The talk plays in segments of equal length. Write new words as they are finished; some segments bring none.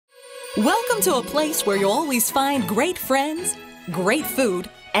Welcome to a place where you'll always find great friends, great food,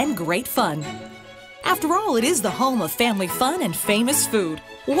 and great fun. After all, it is the home of family fun and famous food.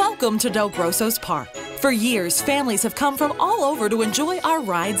 Welcome to DelGrosso's Park. For years, families have come from all over to enjoy our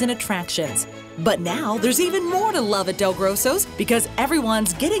rides and attractions. But now, there's even more to love at DelGrosso's because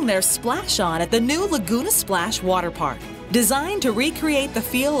everyone's getting their splash on at the new Laguna Splash water park. Designed to recreate the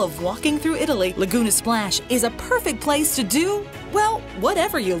feel of walking through Italy, Laguna Splash is a perfect place to do, well,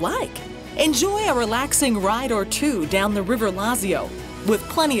 whatever you like. Enjoy a relaxing ride or two down the River Lazio, with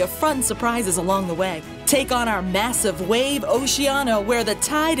plenty of fun surprises along the way. Take on our massive wave Oceano where the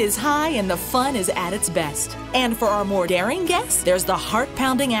tide is high and the fun is at its best. And for our more daring guests, there's the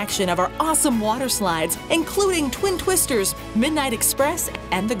heart-pounding action of our awesome water slides, including Twin Twisters, Midnight Express,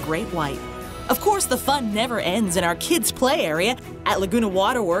 and the Great White. Of course, the fun never ends in our kids' play area. At Laguna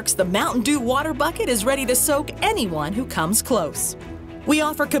Waterworks, the Mountain Dew water bucket is ready to soak anyone who comes close. We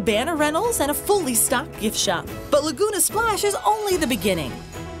offer cabana rentals and a fully stocked gift shop. But Laguna Splash is only the beginning.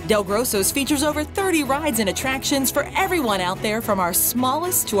 DelGrosso's features over 30 rides and attractions for everyone out there, from our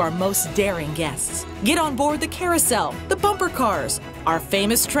smallest to our most daring guests. Get on board the carousel, the bumper cars, our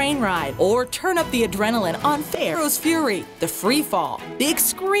famous train ride, or turn up the adrenaline on Pharaoh's Fury, the Free Fall, the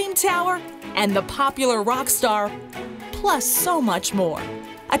Extreme Tower, and the popular Rockstar, plus so much more.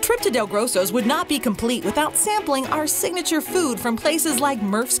 A trip to DelGrosso's would not be complete without sampling our signature food from places like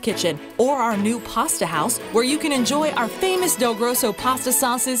Murph's Kitchen or our new pasta house, where you can enjoy our famous DelGrosso pasta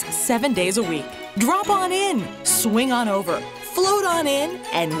sauces 7 days a week. Drop on in, swing on over, float on in,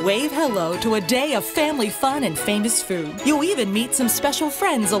 and wave hello to a day of family fun and famous food. You'll even meet some special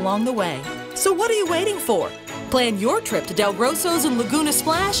friends along the way. So what are you waiting for? Plan your trip to DelGrosso's in Laguna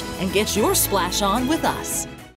Splash and get your splash on with us.